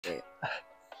Yeah. I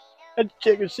had to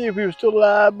check and see if he was still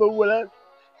alive, but when I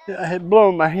had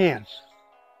blown my hands.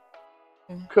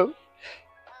 Mm. So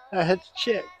I had to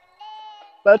check.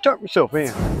 But I turned myself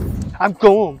in. I'm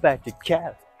going back to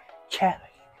Cali. Cali.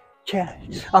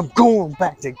 Cali. I'm going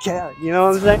back to Cali. You know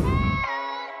what I'm saying?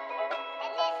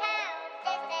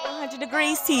 100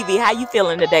 Degrees TV. How you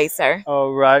feeling today, sir?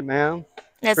 All right, ma'am.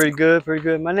 That's Pretty good, pretty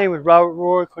good. My name is Robert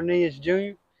Roy Cornelius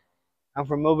Jr. I'm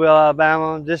from Mobile,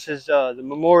 Alabama. This is the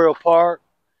Memorial Park.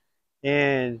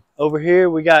 And over here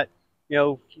we got,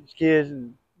 kids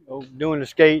and, doing the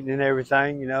skating and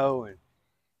everything,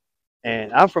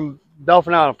 and I'm from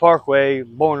Dolphin Island Parkway,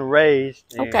 born and raised,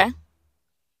 and okay.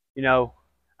 you know,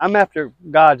 I'm after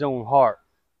God's own heart,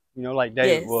 like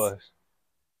David Yes. was,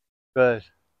 because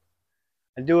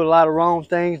I do a lot of wrong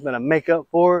things, but I make up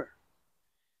for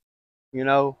it. I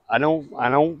don't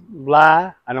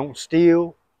lie, I don't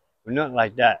steal, or nothing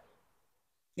like that.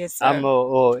 Yes, I'm sir.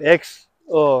 a ex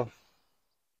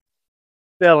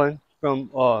felon from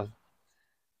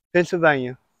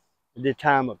Pennsylvania. I did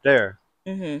time up there,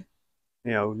 Mhm.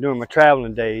 during my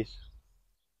traveling days,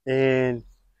 and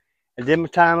I did my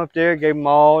time up there, gave them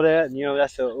all that. And,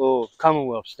 that's a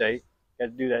Commonwealth state. Got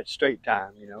to do that straight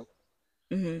time.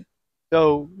 Mhm.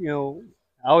 So,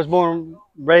 I was born,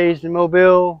 raised in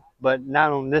Mobile, but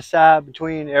not on this side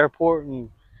between airport and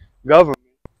government.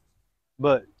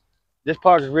 But this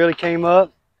part really came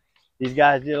up. These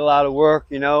guys did a lot of work,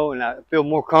 and I feel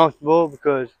more comfortable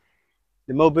because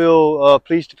the Mobile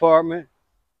Police Department,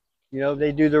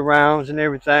 they do the rounds and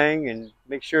everything and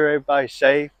make sure everybody's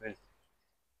safe. And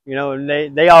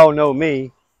they all know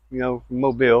me, from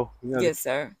Mobile. The Yes,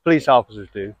 sir. police officers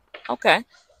do. Okay.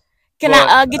 Can But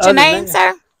I get your other than name,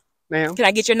 that, sir? ma'am, Can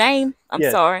I get your name? I'm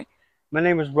yes, sorry. my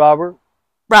name is Robert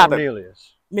Robert.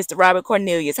 Cornelius. Mr. Robert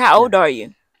Cornelius. How Yeah, old are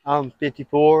you? I'm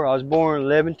 54. I was born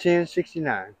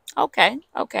 11/10/69. Okay.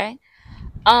 Okay.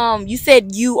 You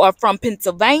said you are from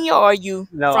Pennsylvania or are you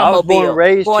No, from I was born and Mobile?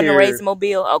 raised Born and raised here. in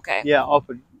Mobile? Okay. Yeah, off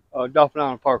of Dolphin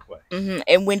Island Parkway.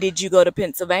 And when did you go to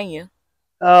Pennsylvania?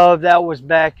 That was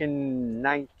back in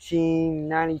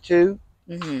 1992.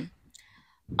 hmm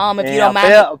if you And don't mind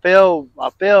me. I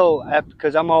fell after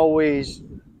because I'm always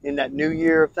in that New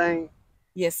Year thing.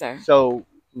 Yes, sir. So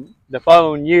the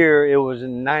following year, it was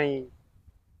in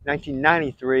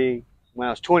 1993 when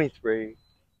I was 23,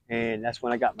 and that's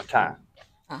when I got my time.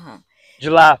 Uh-huh.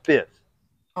 July 5th.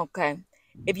 Okay.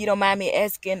 If you don't mind me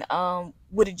asking,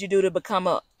 what did you do to become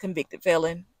a convicted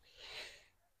felon?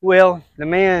 Well, the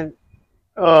man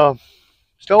uh,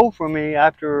 stole from me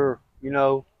after,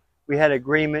 we had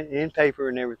agreement in paper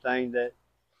and everything that,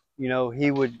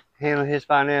 he would handle his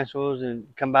financials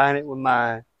and combine it with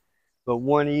mine. But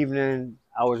one evening,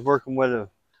 I was working with a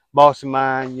boss of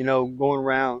mine, going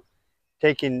around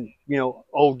taking,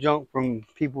 old junk from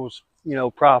people's,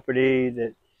 property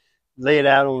that lay it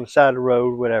out on the side of the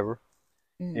road, whatever.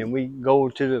 And Mm. we go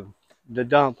to the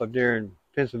dump up there in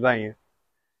Pennsylvania.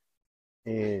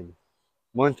 And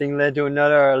one thing led to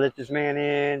another. I let this man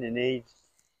in, and he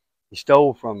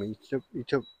stole from me. He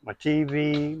took my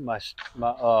TV,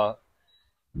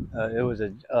 it was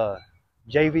a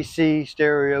JVC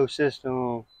stereo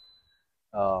system,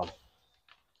 uh,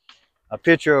 a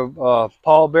picture of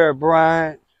Paul Bear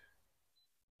Bryant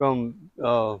from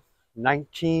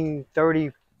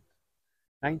 1930,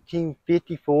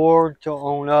 1954 to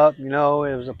on up. It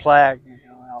was a plaque,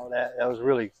 all that. That was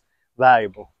really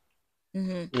valuable.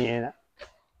 Mm-hmm. And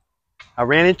I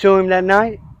ran into him that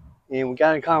night, and we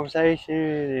got in conversation,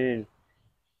 and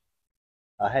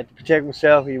I had to protect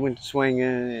myself. He went to swinging,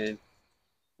 and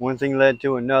one thing led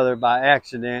to another by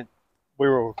accident. We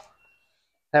were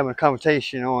having a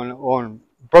conversation on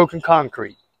broken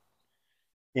concrete,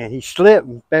 and he slipped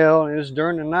and fell, and it was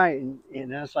during the night,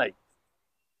 and I was like,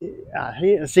 I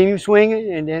hadn't seen him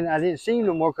swinging, and then I didn't see him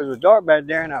no more because it was dark back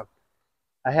there, and I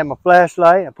had my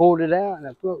flashlight, I pulled it out,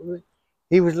 and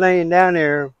he was laying down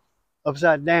there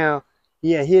upside down.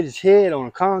 He had hit his head on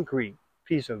a concrete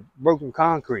piece of broken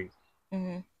concrete.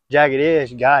 Mm-hmm. Jagged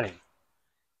edge got him.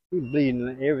 He was bleeding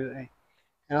and everything.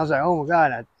 And I was like, oh my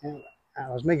God. I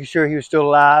was making sure he was still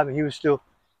alive, and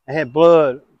I had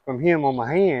blood from him on my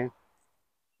hand.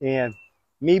 And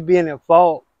me being at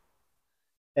fault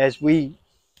as we,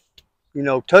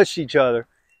 touched each other,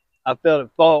 I felt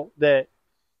at fault that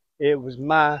it was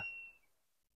my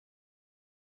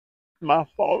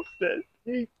fault that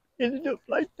he ended up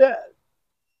like that.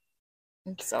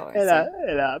 I'm sorry, And I sir.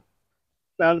 and I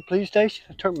found the police station.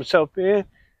 I turned myself in,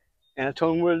 and I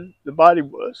told them where the body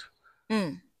was.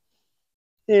 Mm.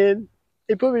 And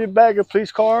they put me in the back of a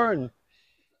police car and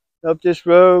up this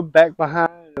road, back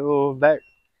behind, or back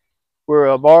where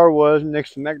a bar was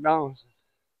next to McDonald's.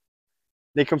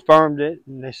 They confirmed it,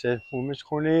 and they said, "Well, Mr.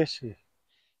 Cornelius, you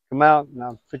come out and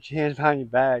I'll put your hands behind your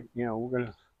back. You know, we're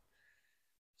gonna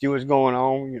see what's going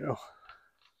on. You know."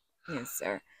 Yes,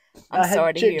 sir. I'm I had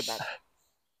sorry to to hear check, about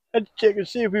had to check and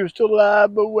see if he was still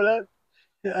alive, but when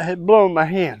I had blown my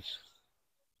hands,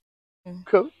 that. Mm.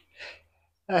 'cause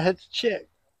I had to check.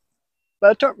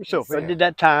 But I turned Yes, myself. I sir. did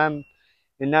that time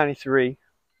in 93,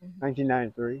 Mhm.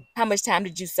 1993. How much time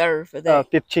did you serve for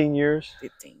that? 15 years.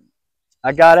 15.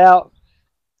 I got out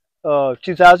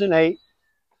 2008.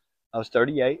 I was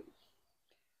 38.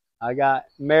 I got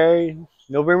married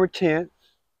November 10th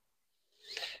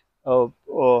of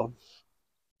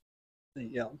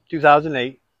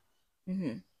 2008.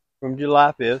 Mm-hmm. From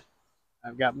July 5th,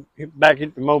 I got back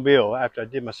into Mobile after I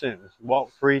did my sentence.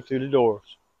 Walked free through the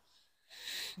doors.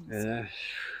 Yes, And sir.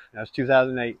 that was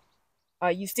 2008.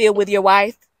 Are you still with your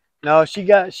wife? No, she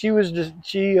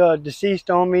deceased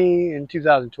on me in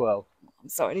 2012. I'm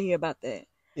sorry to hear about that.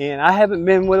 And I haven't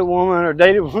been with a woman or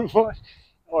dated one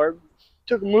or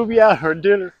took a movie out or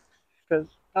dinner because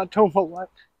I told my wife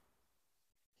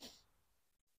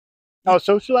You, I'll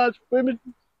socialize with women.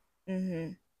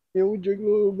 mm-hmm. You know, we drink a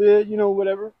little bit, you know,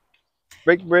 whatever.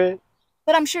 Break bread.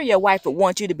 But I'm sure your wife would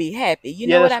want you to be happy. You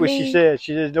Yeah, know what that's I what she mean? said.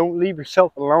 She says, "Don't leave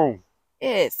yourself alone."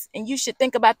 Yes. And you should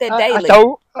think about that I daily.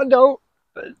 don't. I don't.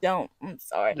 But Don't. I'm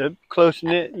sorry. the close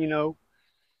knit, you know,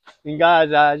 in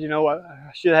God's eyes, you know,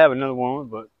 I should have another woman,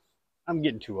 but I'm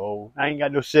getting too old. I ain't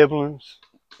got no siblings.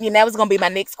 You know, that was gonna be my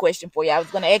next question for you. I was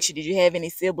gonna ask you, did you have any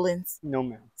siblings? No,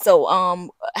 man. So,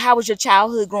 how was your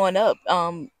childhood growing up?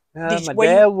 My Were you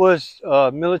dad was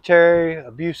military,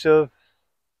 abusive.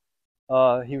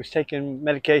 He was taking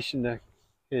medication to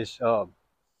his,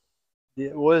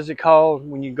 what is it called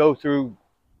when you go through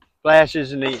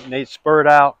flashes and they spurt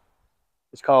out?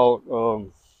 It's called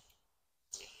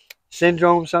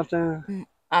syndrome something. mm,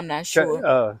 I'm not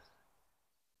sure.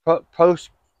 Uh, post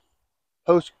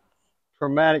post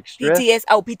traumatic stress. PTS.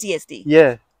 Oh, PTSD.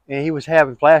 Yeah, and he was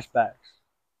having flashbacks.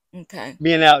 Okay.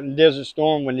 Being out in Desert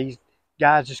Storm when these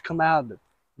guys just come out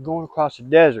going across the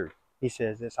desert. He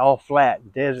says it's all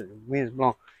flat, desert, wind's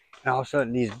blowing, and all of a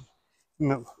sudden these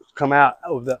come out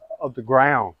of the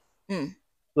ground Mm.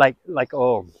 like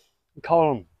we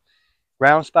call them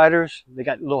ground spiders. They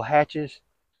got little hatches,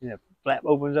 and the flap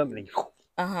opens up, and they.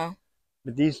 Uh-huh.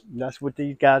 But that's what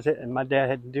these guys and my dad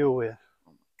had to deal with.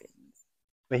 Oh my goodness.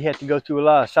 But he had to go through a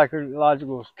lot of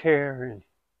psychological care and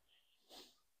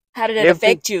How did that everything.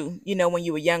 affect you? You know, when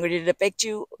you were younger, did it affect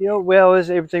you? You know, well,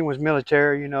 everything was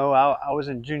military. You know, I was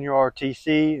in junior RTC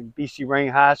in BC Rain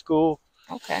High School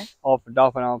Okay. off of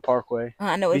Dolphin Island Parkway.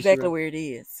 I know BC exactly Rain. where it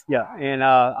is. Yeah, and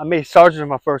I made sergeant in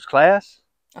my first class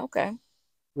Okay.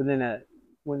 within that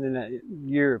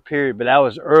year period. But that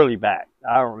was early back.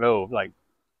 I don't know, like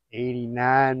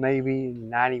 89 maybe,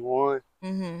 91,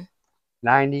 Mm-hmm.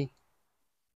 90.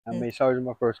 I Mm. made sergeant in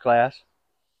my first class.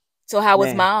 So how was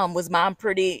Man, mom? Was mom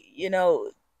pretty,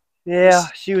 yeah,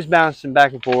 she was bouncing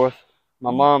back and forth. My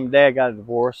mm-hmm. mom and dad got a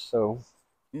divorce, so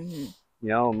Mm-hmm. you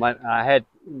know, I had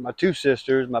my two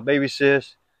sisters. My baby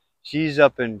sis, she's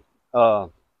up in the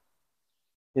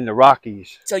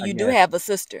Rockies, So I you do guess. have a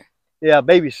sister. Yeah,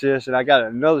 baby sis, and I got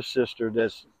another sister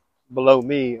that's below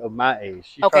me of my age.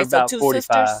 She's Okay, probably so about two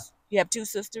 45. sisters. You have two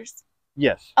sisters?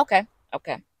 Yes. Okay.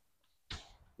 Okay.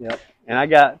 Yep. And I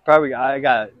got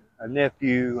a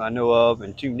nephew I know of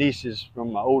and two nieces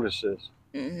from my oldest sis.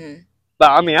 Mm-hmm.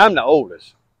 But I mean, I'm the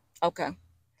oldest. Okay.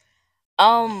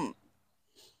 Um,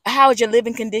 how is your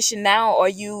living condition now? Are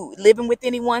you living with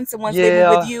anyone? Someone's living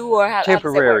with Yeah, you, or how does that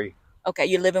work? temporary. Okay,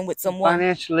 you're living with someone.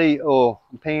 Financially,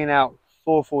 I'm paying out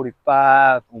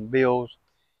 445 on bills,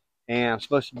 and I'm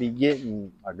supposed to be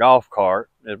getting a golf cart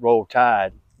at Roll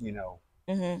Tide, you know,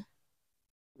 Mm-hmm.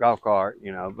 golf cart,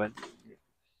 you know, but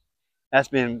that's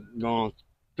been going on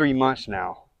 3 months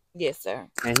now, Yes, sir.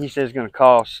 and he says it's going to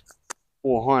cost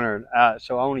 400,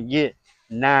 so I only get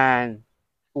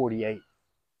 948.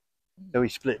 So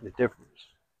he's splitting the difference.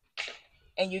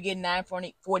 And you get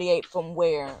 948 from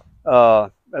where?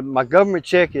 My government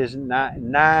check is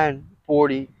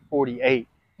 940.48,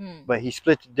 Hmm. but he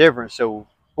split the difference, so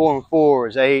 4 and 4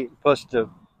 is 8 plus the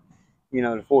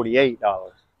the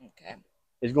 $48. Okay.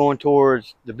 It's going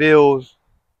towards the bills,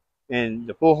 and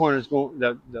the 400 is going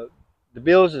the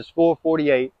bills is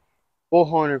 448,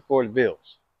 400 for the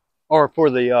bills, or for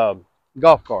the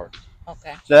golf cart.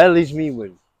 Okay. So that leaves me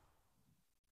with.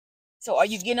 So are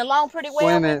you getting along pretty Wait a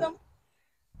well with minute. them?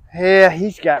 Yeah,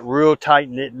 he's got real tight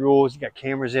knit rules. He's got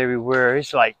cameras everywhere.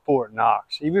 It's like Fort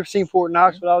Knox. Have you ever seen Fort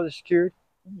Knox with all the security?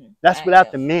 Mm-hmm. That's I without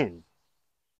have. the men.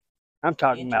 I'm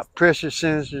talking about Interesting. pressure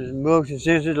sensors, motion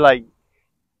sensors. Like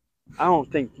I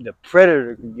don't think the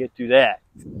predator can get through that.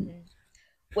 Mhm.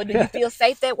 Well, do you feel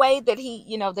safe that way that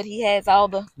that he has all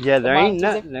Yeah, the there ain't monitors?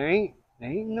 nothing. There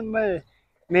ain't nobody.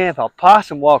 Man, if a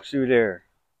possum walks through there,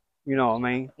 you know what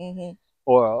I mean, Mm-hmm.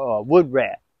 or a wood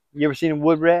rat. You ever seen a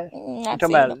wood rat? I'm I've talking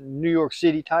seen about them. New York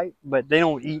City type, but they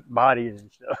don't eat bodies and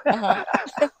Uh stuff.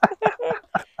 huh.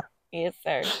 Yes,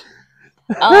 sir.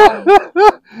 Um.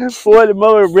 Boy, the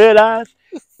mother with red eyes.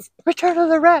 Return of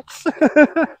the rats.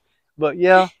 But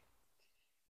yeah,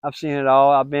 I've seen it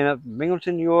all. I've been up to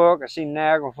Binghamton, New York. I've seen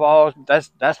Niagara Falls.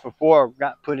 That's before I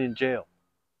got put in jail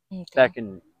Okay. back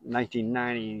in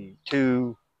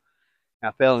 1992.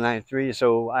 I fell in 93,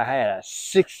 so I had a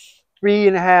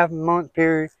 3.5 month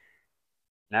period.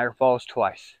 Niagara Falls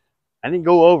twice. I didn't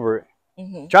go over it.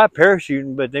 Mm-hmm. Tried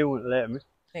parachuting, but they wouldn't let me.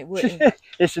 They wouldn't.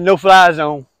 It's a no-fly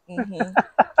zone. Mm-hmm.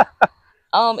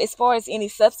 As far as any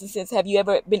substances, have you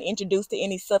ever been introduced to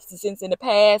any substances in the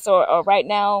past or right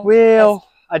now? Has Well,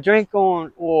 I drink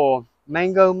on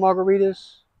mango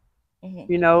margaritas. hmm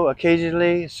You know,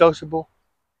 occasionally sociable,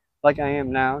 like I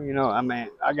am now. You know, I mean,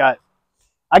 I got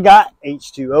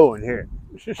H2O in here.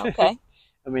 Okay.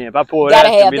 I mean, if I pour it Gotta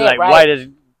out, it's gonna have be that, like right? white as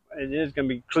it is gonna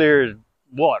be clear as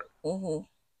water. Mm-hmm.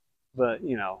 But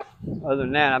you know, other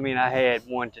than that, I mean, I had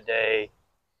one today,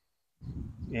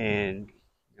 and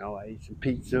I ate some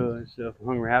pizza and stuff from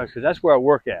Hungry Howie's because that's where I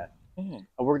work at. Mm-hmm.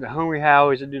 I work at Hungry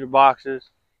Howie's. I do the boxes,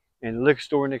 and the liquor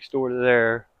store next door to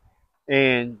there.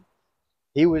 And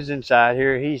he was inside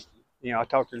here. I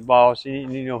talked to the boss. He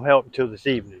didn't need no help until this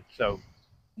evening, so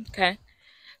Okay.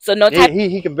 So no he type. he,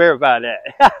 he can verify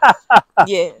that.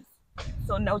 Yeah.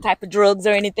 So no type of drugs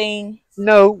or anything.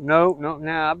 No, no, no.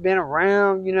 Now I've been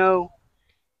around.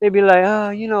 They'd be like,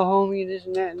 oh, homie, this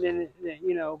and that, and then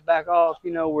back off.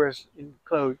 Where it's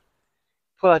closed.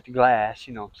 Pull out the glass.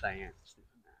 You know what I'm saying?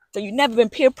 So you've never been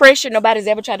peer pressured. Nobody's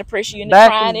ever tried to pressure you into Back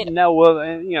trying in it. no,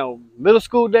 well, middle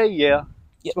school day, yeah,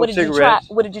 Yeah. What smoke did you try? cigarettes.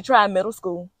 What did you try in middle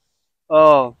school?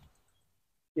 Uh,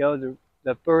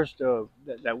 the first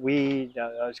that weed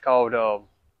it's called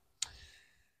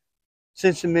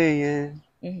Sensimillion.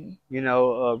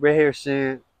 Mm-hmm. Red hair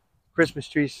scent, Christmas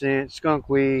tree scent, skunk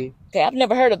weed. Okay, I've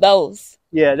never heard of those.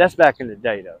 Yeah, that's back in the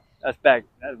day though. That's back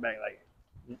like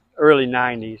early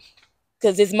 '90s.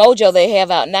 Because this mojo they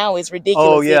have out now is Oh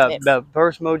ridiculous, isn't yeah, it? the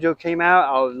first Mojo came out.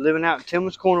 I was living out in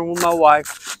Tillman's Corner with my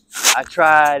wife. I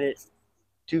tried it.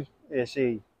 Let's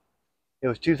see, it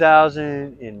was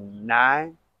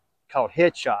 2009. Called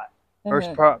Headshot.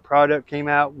 First Mm-hmm. product came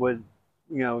out with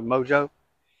Mojo.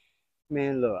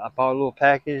 Man, look, I bought a little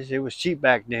package. It was cheap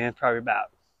back then, probably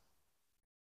about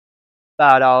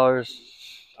 $5.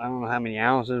 I don't know how many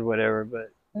ounces, whatever,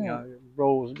 but Mm-hmm. it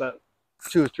rolls about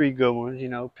 2 or 3 good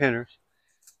ones, pinners.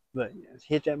 But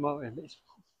hit that moment.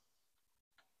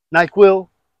 NyQuil,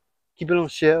 keep it on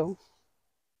shelf.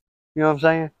 You know what I'm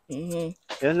saying?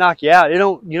 Mm-hmm. It'll knock you out. You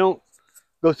don't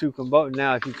go through convulsion.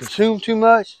 Now, if you consume too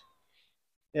much,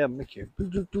 it'll make you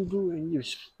and you're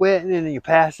sweating and then you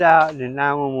pass out and then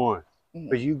 911 Mm-hmm.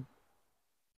 because you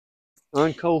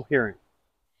uncoherent.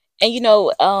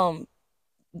 And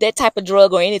that type of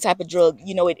drug or any type of drug,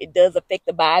 it does affect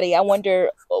the body. I wonder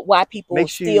why people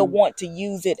Makes still you want to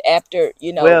use it after.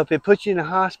 well. If it puts you in the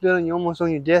hospital and you're almost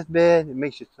on your deathbed, it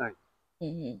makes you think.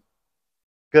 Hmm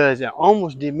Because it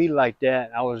almost did me like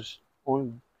that. I was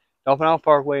on Dolphin Island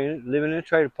Parkway, living in a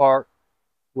trailer park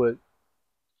with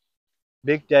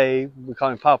Big Dave. We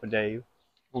call him Papa Dave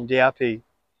on DIP.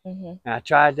 hmm And I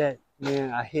tried that.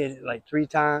 Man, I hit it like 3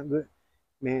 times. But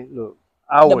man, look,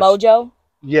 I The was mojo.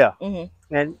 yeah, Hmm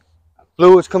and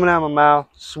fluids coming out of my mouth,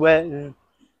 sweating,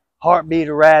 heartbeat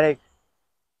erratic,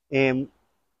 and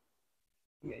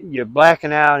you're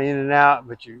blacking out in and out,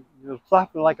 but you're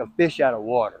flopping like a fish out of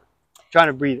water, trying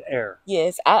to breathe air.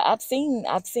 Yes, I've seen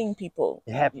people.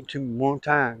 It happened to me one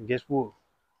time. Guess what?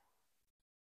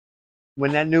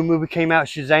 When that new movie came out,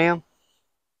 Shazam, and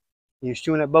you was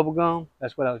chewing that bubble gum,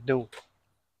 that's what I was doing.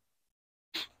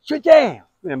 Shazam!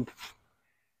 And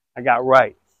I got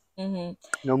right. Hmm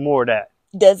No more of that.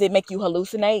 Does it make you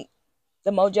hallucinate?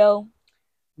 The mojo.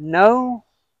 No,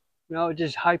 no, it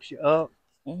just hypes you up.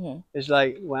 Hmm It's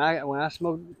like when I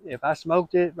smoke, if I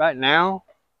smoked it right now,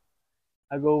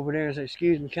 I go over there and say,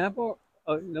 "Excuse me, can I borrow?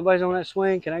 Nobody's on that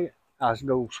swing. Can I?" I'll just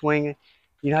go swinging.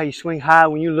 You know how you swing high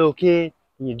when you're a little kid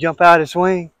and you jump out and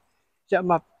swing? Except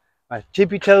my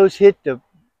tippy toes hit the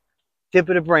tip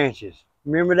of the branches.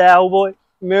 Remember that, old boy?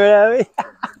 Remember that?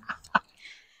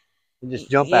 And just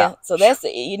jump Yeah. out. So that's I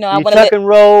You want to tuck let. and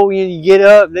roll. You get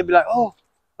up. They'll be like, "Oh,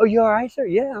 you all right, sir?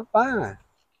 Yeah, I'm fine.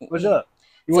 What's Mhm. up?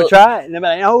 You want So to try it?" And they're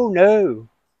like, "Oh no."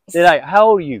 They're like, "How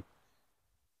old are you?"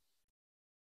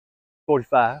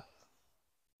 45.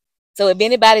 So if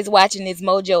anybody's watching this,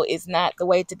 Mojo is not the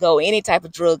way to go. Any type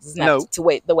of drugs is not No,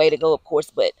 the way to go, of course.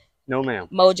 But no, ma'am.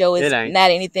 Mojo It is ain't. not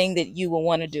anything that you will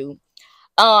want to do.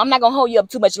 I'm not gonna hold you up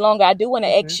too much longer. I do want to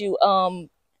ask Okay. you.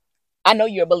 I know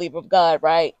you're a believer of God,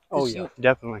 right? Oh 'Cause yeah, you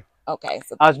definitely. okay?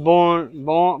 So I was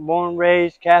born,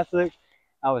 raised Catholic.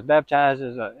 I was baptized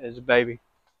as a baby.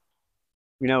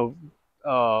 You know,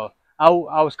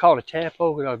 I was called a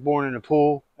tadpole because I was born in a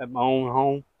pool at my own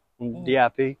home from mhm,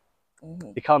 DIP.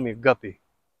 mhm, They called me a guppy,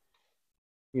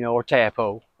 or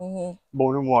tadpole, mhm.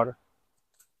 born in water.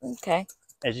 Okay.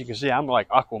 As you can see, I'm like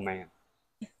Aquaman.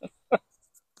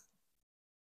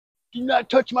 Do not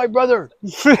touch my brother.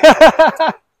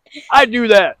 I do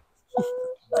that.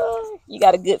 You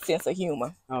got a good sense of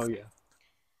humor. Oh yeah,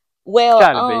 Well,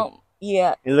 try to be.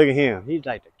 yeah. And look at him. He's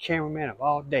like the cameraman of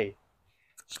all day.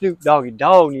 Snoop Doggy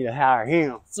Dogg need to hire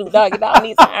him. Snoop Doggy Dogg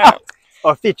needs to hire him.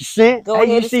 Or 50 Cent. Go Hey,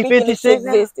 you ahead and see speak it 50 into Cent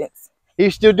now? existence.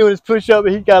 He's still doing his push up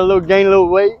and he got gain a little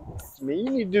weight. I mean,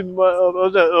 you need to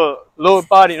do lower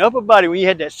body and upper body when you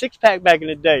had that 6-pack back in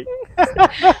the day.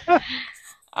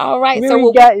 All right.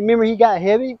 Remember he got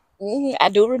heavy? I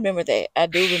do remember that. I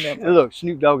do remember. And look,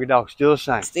 Snoop Doggy Dogg still the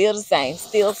same. Still the same.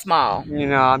 Still small.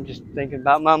 I'm just thinking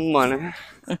about my money.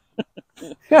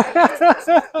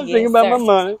 I'm thinking about my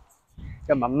money.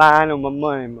 Got my mind on my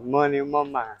money on my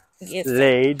mind. Yes,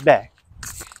 laid back,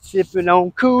 sipping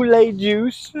on Kool-Aid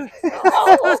juice.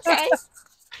 Oh, okay.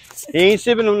 He ain't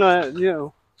sipping on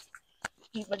the,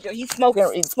 He's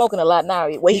smoking a lot now.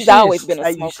 Well, he's seen always his- been a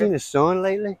Hey, you smoker. seen his son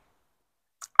lately?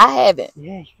 I haven't.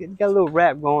 Yeah, he got a little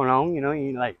rap going on.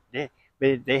 He like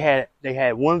they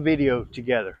had one video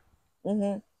together.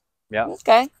 Mhm. Yeah,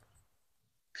 Okay.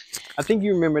 I think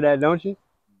you remember that, don't you?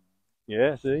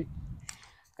 Yeah, see,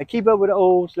 I keep up with the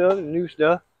old stuff and the new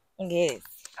stuff. Yes.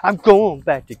 I'm going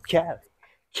back to Cali,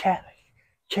 Cali,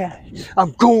 Cali.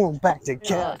 I'm going back to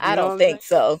Cali. I don't think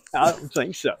so. I don't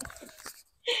think so.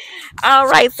 All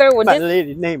right, sir. Well, My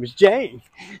lady's name is Jane.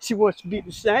 She wants to be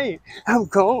the same. I'm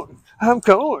going.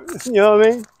 You know what I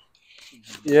mean?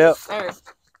 Yep. sir.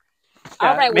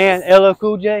 All right. Man, LL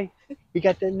Cool J, he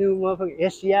got that new motherfucking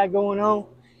SCI going on.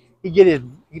 He get his.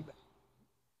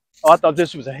 Oh, I thought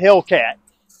this was a Hellcat.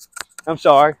 I'm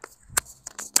sorry.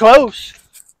 Close.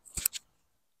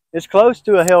 It's close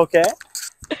to a Hellcat.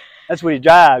 That's what he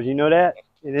drives. You know that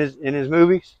in his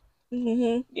movies.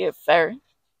 Yes, sir.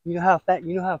 You know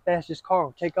how fast this car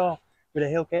will take off with a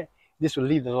Hellcat? This will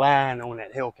leave the line on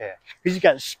that Hellcat. He's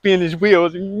got to spin his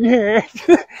wheels and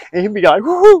he'll be like,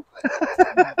 woohoo!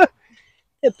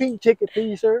 A pink ticket,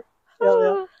 please, sir.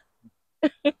 Oh,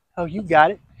 you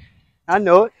got it. I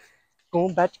know it.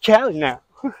 Going back to Cali now.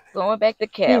 Going back to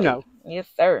Cali. You know. Yes,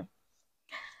 sir.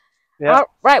 Yeah. All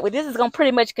right. Well, this is gonna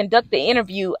pretty much conduct the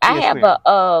interview. I Yes, have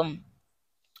ma'am.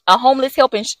 a homeless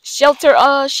helping shelter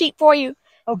sheet for you.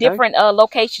 Okay. Different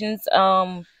locations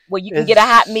where you can get a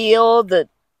hot meal the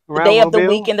day of the Mobile?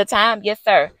 week and the time. Yes,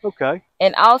 sir. Okay.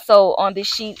 And also on this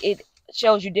sheet it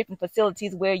shows you different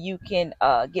facilities where you can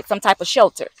get some type of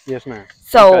shelter. Yes, ma'am.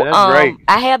 So Okay, that's great.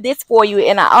 I have this for you,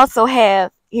 and I also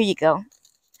have, here you go.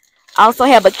 I also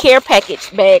have a care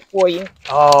package bag for you.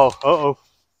 Oh,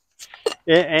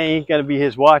 it ain't gonna be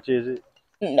his watch, is it?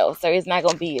 No, sir, it's not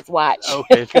gonna be his watch.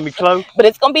 Okay, it's gonna be close. But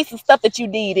it's gonna be some stuff that you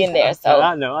need in there. So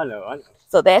I know.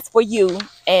 so that's for you.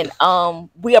 And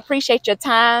we appreciate your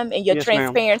time and your Yes, ma'am.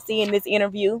 transparency in this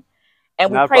interview.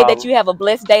 And we No pray that problem. you have a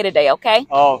blessed day today, okay?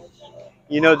 Oh,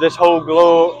 this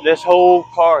whole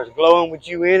car is glowing with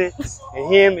you in it,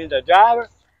 and him is the driver.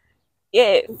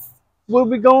 Yes. We'll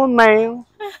be going, ma'am.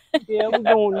 Yeah, we're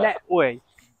going that way.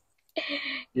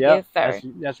 Yep, Yes, sir.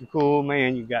 That's a cool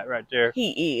man you got right there.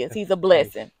 He is. He's a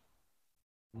blessing.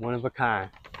 One of a kind.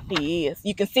 He is.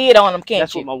 You can see it on him, can't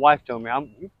That's you? what my wife told me.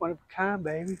 You're one of a kind,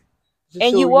 baby.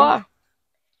 And you are.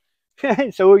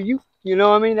 So are you. You know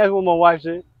what I mean? That's what my wife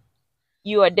said.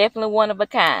 You are definitely one of a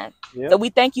kind. Yep. So we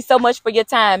thank you so much for your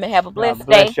time and have a blessed God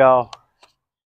bless day. y'all.